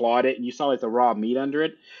something clawed it, and you saw like the raw meat under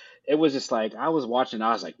it. It was just like I was watching.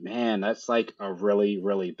 I was like, man, that's like a really,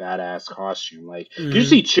 really badass costume. Like, you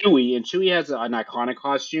see Chewie, and Chewie has an iconic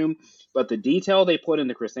costume, but the detail they put in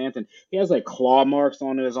the Chrysanthemum, he has like claw marks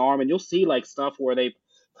on his arm, and you'll see like stuff where they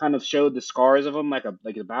kind of showed the scars of him, like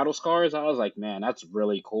the battle scars. I was like, man, that's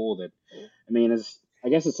really cool. That I mean, I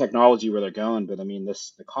guess it's technology where they're going, but I mean,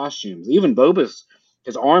 the costumes, even Boba's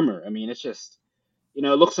his armor. I mean, it's just it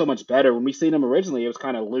looks so much better. When we seen him originally, it was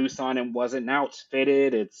kind of loose on him, wasn't. Now it's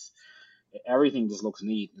fitted. Everything just looks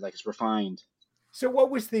neat, like it's refined. So what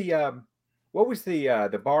was the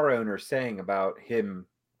bar owner saying about him?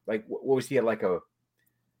 Like, what was he, like a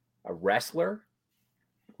wrestler?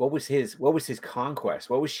 What was his conquest?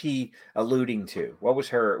 What was she alluding to? What's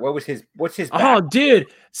his Oh, dude.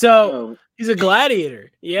 So he's a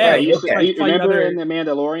gladiator. Yeah. Remember in The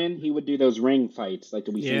Mandalorian, he would do those ring fights like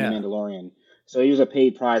we see in The Mandalorian. So he was a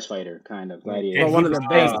paid prize fighter, kind of gladiator. Well, one of the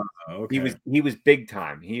best. Okay. He was big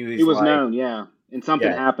time. He was like, known, yeah. And something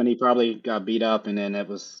happened. He probably got beat up, and then it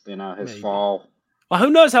was his fall. Well, who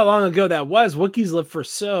knows how long ago that was? Wookiees lived for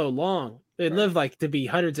so long. They lived like to be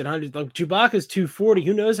hundreds and hundreds. Like Chewbacca's 240.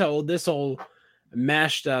 Who knows how old this old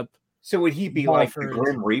mashed up? So would he be like the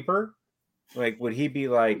Grim Reaper? Like, would he be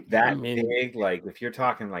like that big? Like, if you're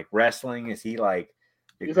talking like wrestling, is he like?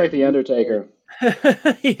 He's like the Undertaker.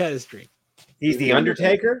 He has a streak. He's the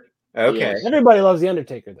Undertaker? Okay. Yes. Everybody loves the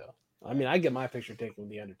Undertaker, though. I mean, I get my picture taken with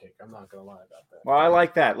the Undertaker. I'm not gonna lie about that. Well, I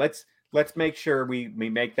like that. Let's make sure we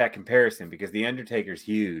make that comparison because the Undertaker's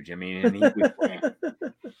huge. I mean, and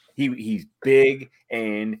he's big,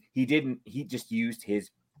 and he just used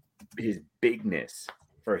his bigness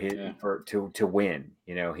for to win.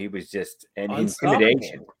 He was just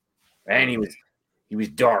intimidation, and he was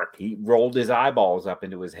dark. He rolled his eyeballs up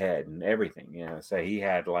into his head and everything. So he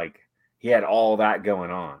had all that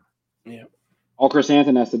going on. Yeah. All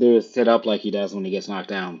Chrysanthemum has to do is sit up like he does when he gets knocked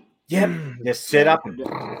down. Yep. Just sit up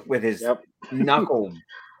with his knuckle.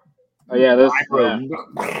 Oh yeah,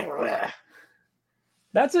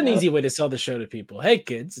 that's an easy way to sell the show to people. Hey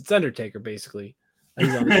kids, it's Undertaker basically.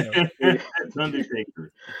 He's on the show. It's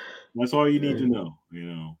Undertaker. That's all you need to know.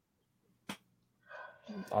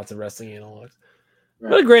 Lots of wrestling analogs.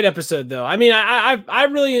 What a great episode, though. I mean, I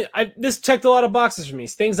really this checked a lot of boxes for me.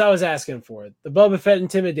 It's things I was asking for. The Boba Fett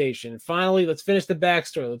intimidation. Finally, let's finish the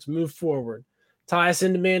backstory. Let's move forward. Tie us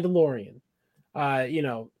into Mandalorian.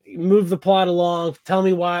 Move the plot along. Tell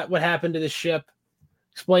me what happened to the ship.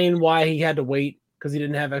 Explain why he had to wait because he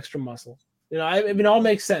didn't have extra muscle. I mean, it all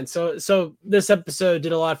makes sense. So this episode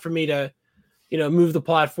did a lot for me to, move the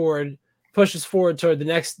plot forward, push us forward toward the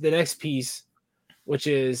next piece, which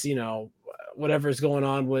is whatever is going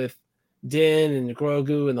on with Din and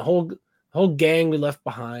Grogu and the whole gang we left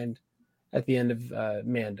behind at the end of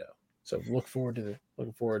Mando. So looking forward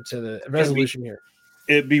to the resolution here.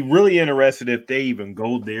 It'd be really interesting if they even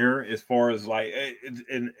go there as far as like,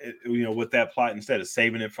 with that plot instead of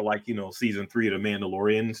saving it for like, season 3 of The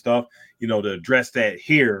Mandalorian and stuff, to address that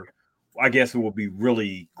here. I guess it would be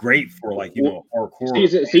really great for like,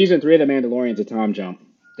 hardcore. Season 3 of The Mandalorian's a time jump.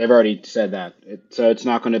 They've already said that. So it's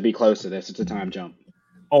not going to be close to this. It's a time jump.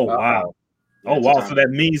 Oh, wow. So that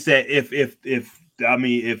means that if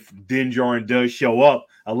Din Djarin does show up,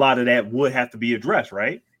 a lot of that would have to be addressed,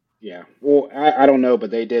 right? Yeah. Well, I don't know,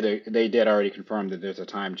 but they did already confirm that there's a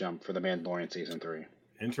time jump for The Mandalorian season 3.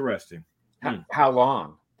 Interesting. How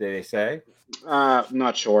long did they say? I'm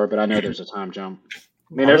not sure, but I know there's a time jump.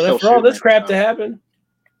 I mean, there's for all this crap to happen.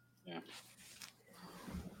 Yeah.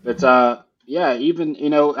 But yeah, even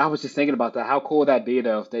I was just thinking about that. How cool would that be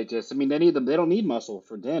though if they just they don't need muscle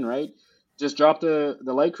for Din, right? Just drop the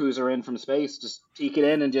light cruiser in from space, just peek it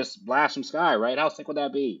in and just blast from sky, right? How sick would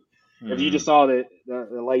that be? If you just saw the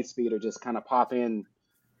light speeder just kind of pop in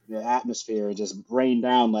the atmosphere and just rain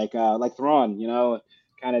down like Thrawn,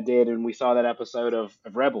 kind of did, and we saw that episode of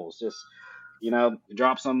Rebels. Just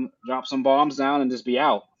drop some bombs down and just be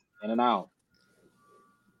out, in and out.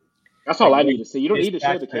 That's all I need to see. You don't need to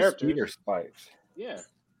show the characters. Spikes. Yeah.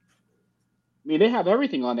 I mean, they have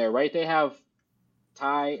everything on there, right? They have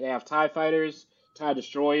TIE fighters, TIE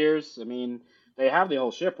destroyers. I mean, they have the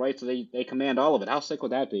whole ship, right? So they command all of it. How sick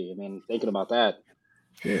would that be? I mean, thinking about that.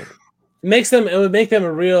 It would make them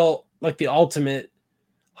a real, like, the ultimate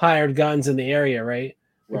hired guns in the area, right?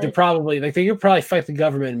 Like, they're probably like they could probably fight the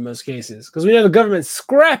government in most cases because we know the government's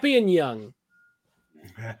scrappy and young.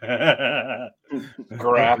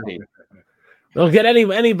 Scrappy. They'll get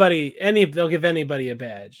they'll give anybody a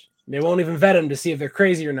badge. They won't even vet them to see if they're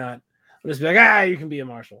crazy or not. They'll just be like, you can be a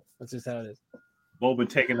marshal. That's just how it is. Boba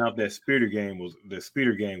taking out that speeder game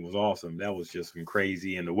was awesome. That was just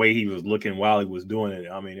crazy, and the way he was looking while he was doing it.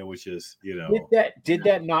 I mean, it was just, you know. Did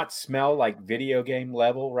that not smell like video game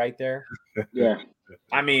level right there? Yeah.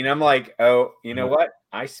 I mean, I'm like, oh, you know what?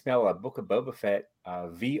 I smell a Book of Boba Fett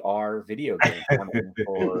VR video game coming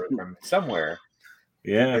from somewhere.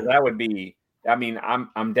 Yeah, because that would be. I mean,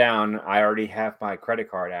 I'm down. I already have my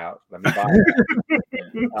credit card out. Let me buy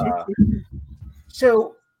it.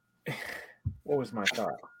 So, what was my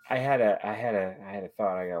thought? I had a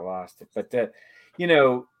thought. I got lost. But you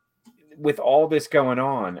know, with all this going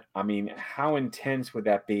on, I mean, how intense would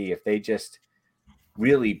that be if they just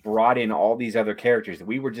really brought in all these other characters that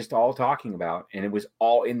we were just all talking about, and it was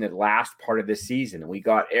all in the last part of this season, and we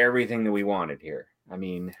got everything that we wanted here. I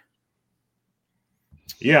mean.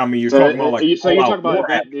 Yeah, I mean, you're talking about like you're talking about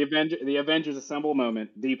the Avengers Assemble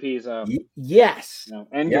moment, DP's yes,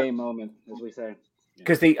 Endgame moment, as we say,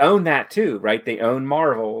 because they own that too, right? They own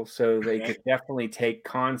Marvel, so they could definitely take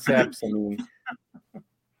concepts. I mean,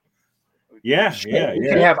 yeah. We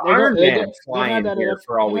could have Iron Man flying here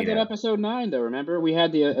for all we know. That episode 9, though. Remember, we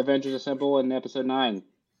had the Avengers Assemble in episode 9.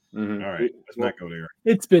 Mm-hmm. All right, let's not go there.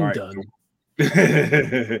 It's been done.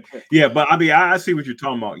 Yeah, but I mean, I see what you're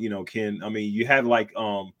talking about, you know, Ken. I mean, you have like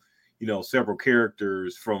you know, several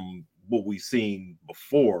characters from what we've seen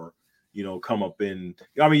before, you know, come up in.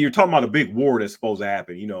 I mean, you're talking about a big war that's supposed to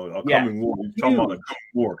happen, you know, a coming war. You're talking about a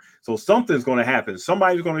coming war. So something's going to happen.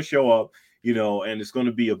 Somebody's going to show up, you know, and it's going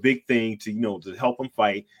to be a big thing to, you know, to help them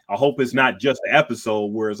fight. I hope it's not just an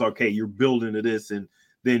episode where it's okay, you're building to this and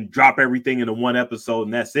then drop everything into one episode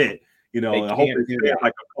and that's it. You know, I hope it's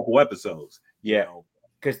like a couple episodes. Yeah,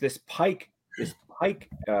 because this Pike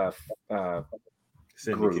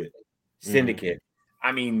Syndicate.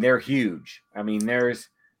 I mean, they're huge. I mean, there's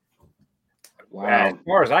as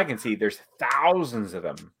far as I can see, there's thousands of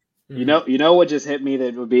them. You know what just hit me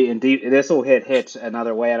that would be indeed. This will hit Hitch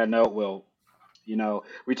another way, and I know it will. You know,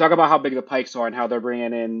 we talk about how big the Pikes are and how they're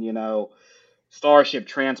bringing in, you know, starship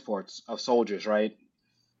transports of soldiers. Right?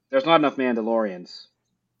 There's not enough Mandalorians,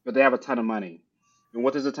 but they have a ton of money. And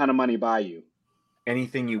what does a ton of money buy you?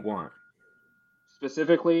 Anything you want.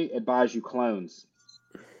 Specifically, it buys you clones.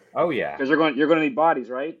 Oh yeah, because you're going to need bodies,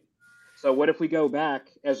 right? So what if we go back,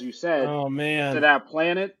 as you said, to that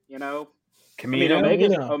planet? You know, Kamino.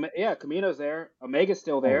 Kamino's there. Omega's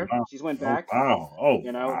still there. Oh, wow. She's went back.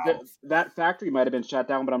 You know, that factory might have been shut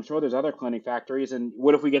down, but I'm sure there's other cloning factories. And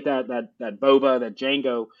what if we get that Boba, that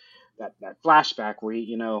Jango, that flashback where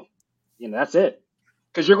you know that's it.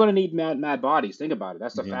 Because you're going to need mad bodies. Think about it.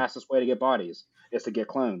 That's the fastest way to get bodies is to get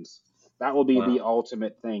clones. That will be the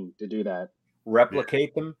ultimate thing to do that.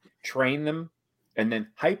 Replicate them, train them, and then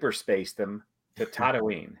hyperspace them to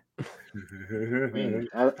Tatooine.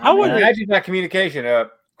 I would imagine that communication.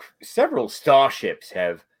 Several starships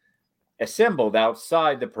have assembled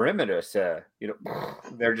outside the perimeter, sir. You know,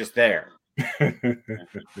 they're just there.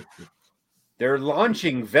 They're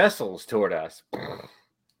launching vessels toward us.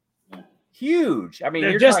 Huge. I mean,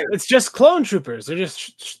 it's just clone troopers. They're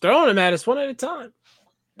just throwing them at us one at a time.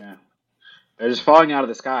 Yeah, they're just falling out of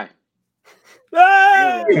the sky.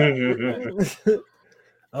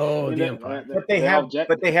 Oh, damn! But they have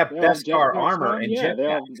Beskar armor and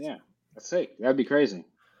jetpacks. That's sick. That'd be crazy.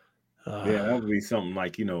 Yeah, that would be something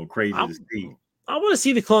like, you know, crazy to see. I want to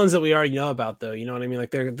see the clones that we already know about, though. You know what I mean? Like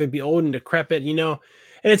they'd be old and decrepit, you know.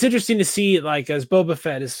 And it's interesting to see, like, as Boba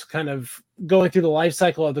Fett is kind of going through the life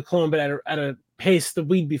cycle of the clone, but at a pace that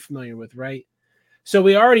we'd be familiar with, right? So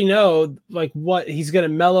we already know, like, what he's going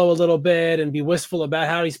to mellow a little bit and be wistful about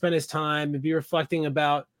how he spent his time and be reflecting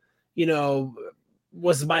about, you know,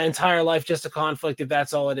 was my entire life just a conflict if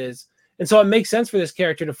that's all it is? And so it makes sense for this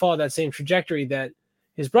character to follow that same trajectory that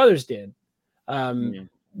his brothers did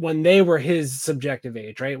when they were his subjective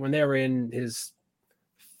age, right? When they were in his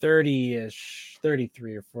 30-ish,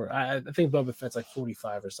 33 or 4. I think Boba Fett's like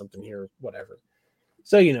 45 or something here, whatever.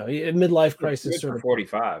 So, you know, a midlife crisis sort of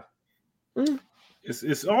 45.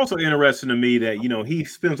 It's also interesting to me that, you know, he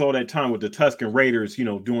spends all that time with the Tusken Raiders, you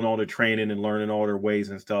know, doing all the training and learning all their ways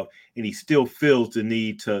and stuff, and he still feels the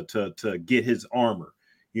need to get his armor.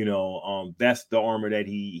 You know, that's the armor that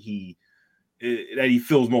he that he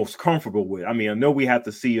feels most comfortable with. I mean, I know we have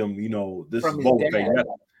to see him. You know, this From is his Boba Fett. dad.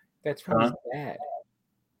 That's from his dad.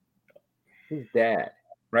 His dad,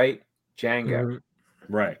 right? Django. Mhm.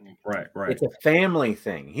 Right. It's a family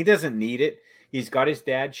thing. He doesn't need it. He's got his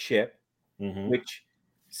dad's ship, which,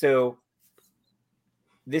 so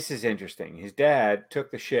this is interesting. His dad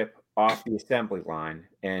took the ship off the assembly line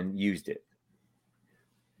and used it.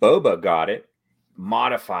 Boba got it,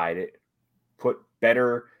 modified it, put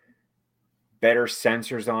better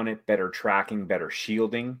sensors on it, better tracking, better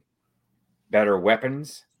shielding, better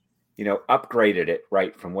weapons, upgraded it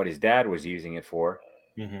right from what his dad was using it for.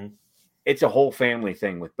 It's a whole family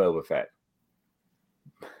thing with Boba Fett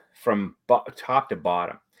from top to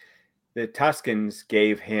bottom. The Tuskens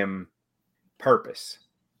gave him purpose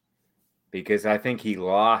because I think he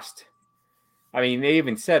lost. I mean, they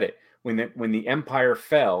even said it when the Empire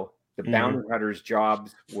fell, the bounty hunters'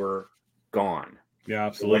 jobs were gone. Yeah,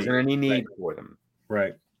 absolutely. There wasn't any need for them.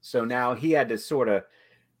 Right. So now he had to sort of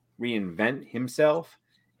reinvent himself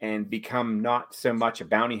and become not so much a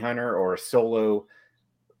bounty hunter or a solo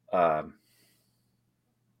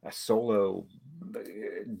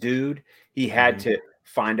dude. He had to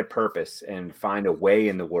find a purpose and find a way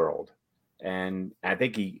in the world. And I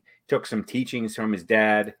think he took some teachings from his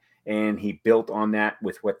dad and he built on that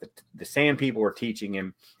with what the Sand people were teaching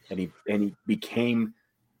him. And he became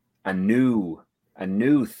a new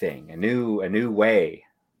thing, a new way.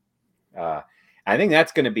 I think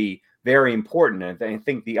that's going to be very important. And I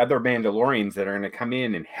think the other Mandalorians that are going to come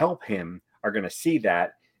in and help him are going to see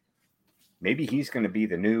that. Maybe he's going to be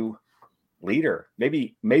the new leader.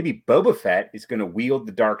 Maybe Boba Fett is going to wield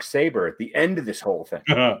the dark saber at the end of this whole thing.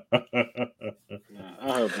 I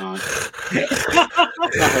hope not.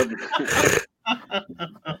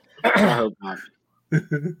 I hope not.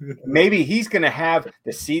 Maybe he's going to have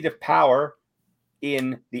the seat of power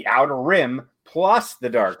in the Outer Rim plus the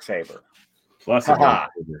dark saber. Plus the dark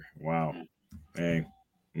saber. Wow. Hey.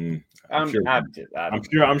 I'm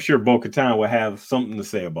sure Bo-Katan will have something to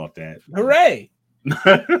say about that. Hooray!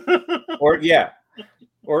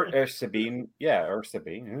 or Sabine. Yeah, or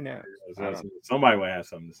Sabine. Who knows? Somebody will have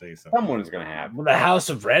something to say. Someone's going to have. Will the House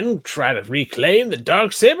of Ren try to reclaim the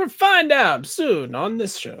dark saber? Find out soon on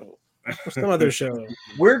this show or some other show.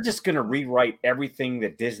 We're just going to rewrite everything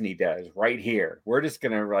that Disney does right here. We're just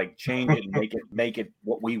going to change it and make it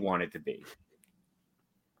what we want it to be.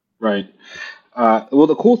 Right. Well,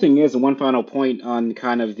 the cool thing is, and one final point on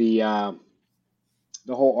kind of the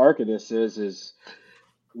whole arc of this is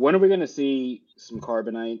when are we going to see some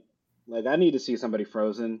carbonite? Like, I need to see somebody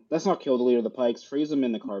frozen. Let's not kill the leader of the Pikes. Freeze them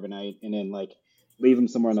in the carbonite, and then leave them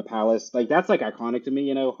somewhere in the palace. That's iconic to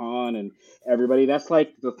me. Han and everybody. That's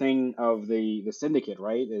the thing of the Syndicate,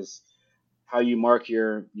 right? Is how you mark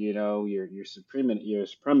your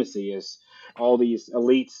supremacy is all these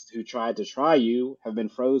elites who tried to try you have been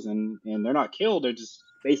frozen and they're not killed, they're just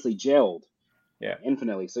basically jailed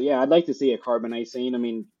infinitely. So I'd like to see a carbonite scene. I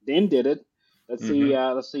mean, Din did it. Let's see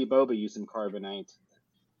Boba use some carbonite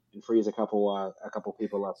and freeze a couple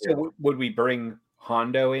people up here. So would we bring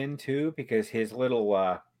Hondo in too, because his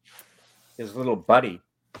little buddy,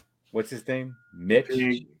 what's his name? Mitch?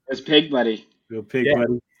 His pig buddy. Little pig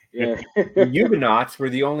buddy. Yeah. The Huguenots were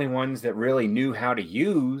the only ones that really knew how to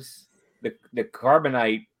use the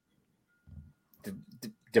carbonite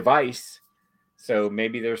device. So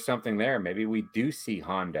maybe there's something there. Maybe we do see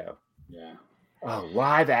Hondo. Yeah. Oh,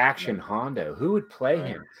 live action Hondo. Who would play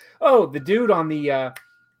him? Oh, the dude on the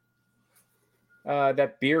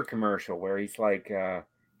that beer commercial where he's like,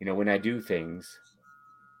 when I do things,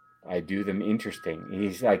 I do them interesting.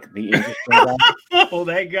 He's like the interesting guy. Oh,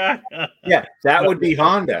 that guy. Yeah, that would be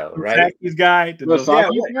Hondo, right? This guy. The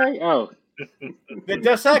guy? Oh. The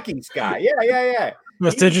Dos Equis guy. Yeah.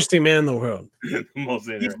 Most interesting man in the world. He's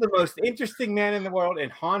the most interesting man in the world,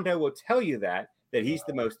 and Hondo will tell you that he's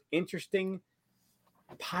the most interesting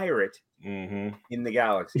pirate in the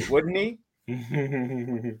galaxy, wouldn't he?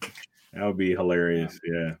 That would be hilarious.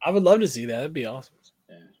 Yeah, I would love to see that. That'd be awesome.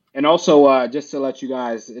 Yeah. And also, just to let you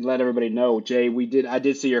guys and let everybody know, Jay, I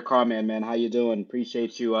did see your comment, man. How you doing?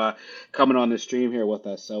 Appreciate you coming on the stream here with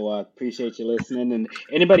us. So appreciate you listening. And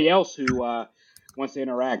anybody else who wants to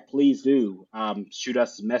interact, please do shoot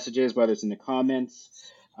us messages, whether it's in the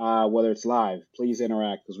comments, whether it's live. Please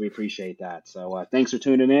interact because we appreciate that. So thanks for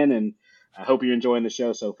tuning in, and I hope you're enjoying the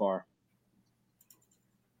show so far.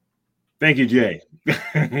 Thank you, Jay.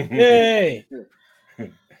 Yay!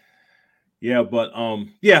 Yeah, but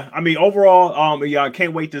yeah, I mean, overall, yeah, I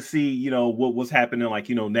can't wait to see, what's happening, like,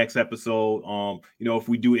 next episode. If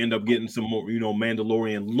we do end up getting some more,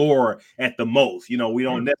 Mandalorian lore at the most, we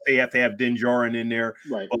don't necessarily have to have Din Djarin in there,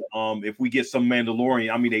 Right. but if we get some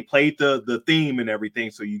Mandalorian, I mean, they played the theme and everything,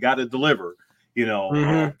 so you got to deliver,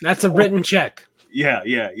 That's a written check. Yeah,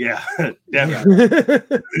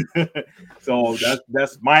 definitely. So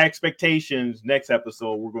that's my expectations. Next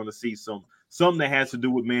episode, we're going to see something that has to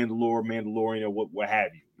do with Mandalorian, or what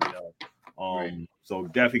have you. Right. So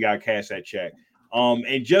definitely got to cash that check.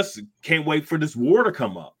 And just can't wait for this war to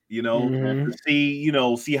come up. To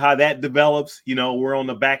see how that develops. We're on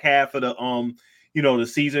the back half of the the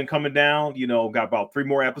season coming down. Got about 3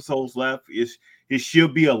 more episodes left. It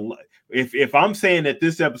should be if I'm saying that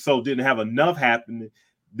this episode didn't have enough happening,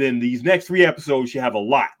 then these next 3 episodes should have a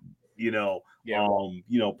lot.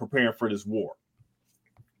 Preparing for this war.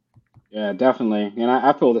 Yeah, definitely. And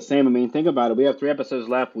I feel the same. I mean, think about it. We have 3 episodes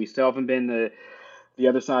left. We still haven't been to the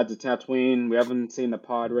other sides of Tatooine. We haven't seen the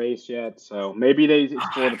pod race yet. So maybe they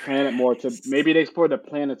explore the planet more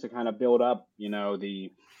to kind of build up,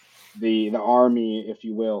 the army, if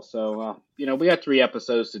you will. So, we got 3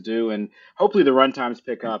 episodes to do, and hopefully the runtimes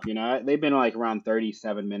pick up. They've been like around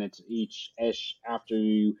 37 minutes each-ish after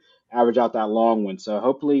you average out that long one. So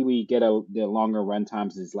hopefully we get the longer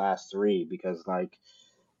runtimes these last 3, because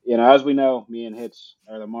as we know, me and Hitch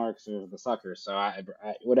are the marks or the suckers. So I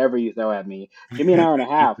whatever you throw at me, give me an hour and a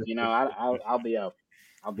half. I'll be up.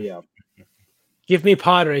 I'll be up. Give me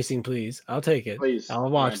pod racing, please. I'll take it. Please. I'll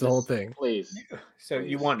watch the whole thing. Please. So Please.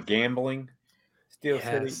 You want gambling? Steel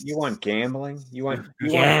City? You want gambling? You want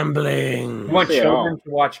gambling? You want children to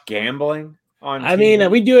watch gambling on I TV? mean,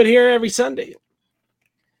 we do it here every Sunday.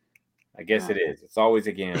 I guess it is. It's always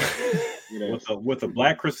a gamble. with a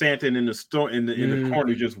black chrysanthemum in the store in the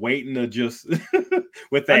corner, just waiting to just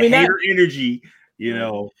with that hater energy,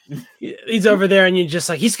 He's over there, and you're just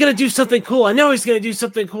like, he's gonna do something cool. I know he's gonna do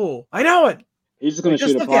something cool. I know it. He's just gonna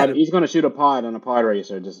shoot a pod. He's gonna shoot a pod on a pod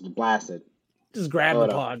racer. Just blast it. Just grab the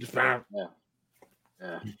pod.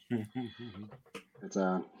 Yeah. It's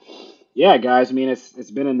yeah, guys. I mean,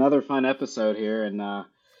 it's been another fun episode here, and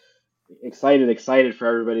excited for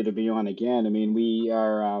everybody to be on again. I mean, we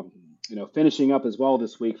are finishing up as well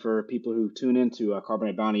this week for people who tune into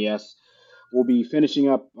Carbonite Bounty S. We'll be finishing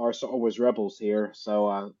up our Star Wars Rebels here,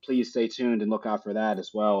 so please stay tuned and look out for that,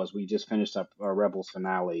 as well as we just finished up our Rebels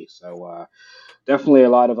finale. So definitely a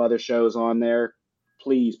lot of other shows on there.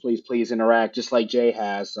 Please interact, just like Jay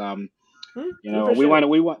has. We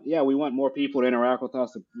want more people to interact with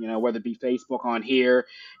us. Whether it be Facebook, on here,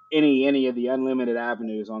 any of the unlimited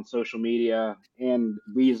avenues on social media, and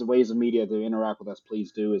ways of media to interact with us.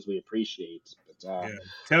 Please do, as we appreciate. But,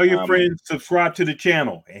 tell your friends, subscribe to the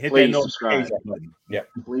channel, and hit that notification button. Yeah,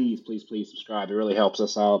 please subscribe. It really helps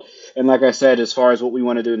us out. And like I said, as far as what we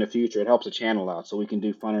want to do in the future, it helps the channel out, so we can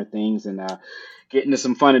do funner things and get into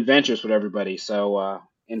some fun adventures with everybody. So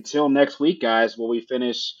until next week, guys, we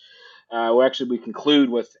finish. We conclude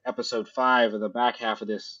with episode 5 of the back half of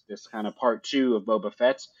this kind of part 2 of Boba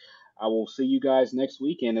Fett. I will see you guys next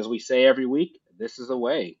week, and as we say every week, this is the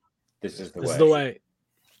way. This is the way.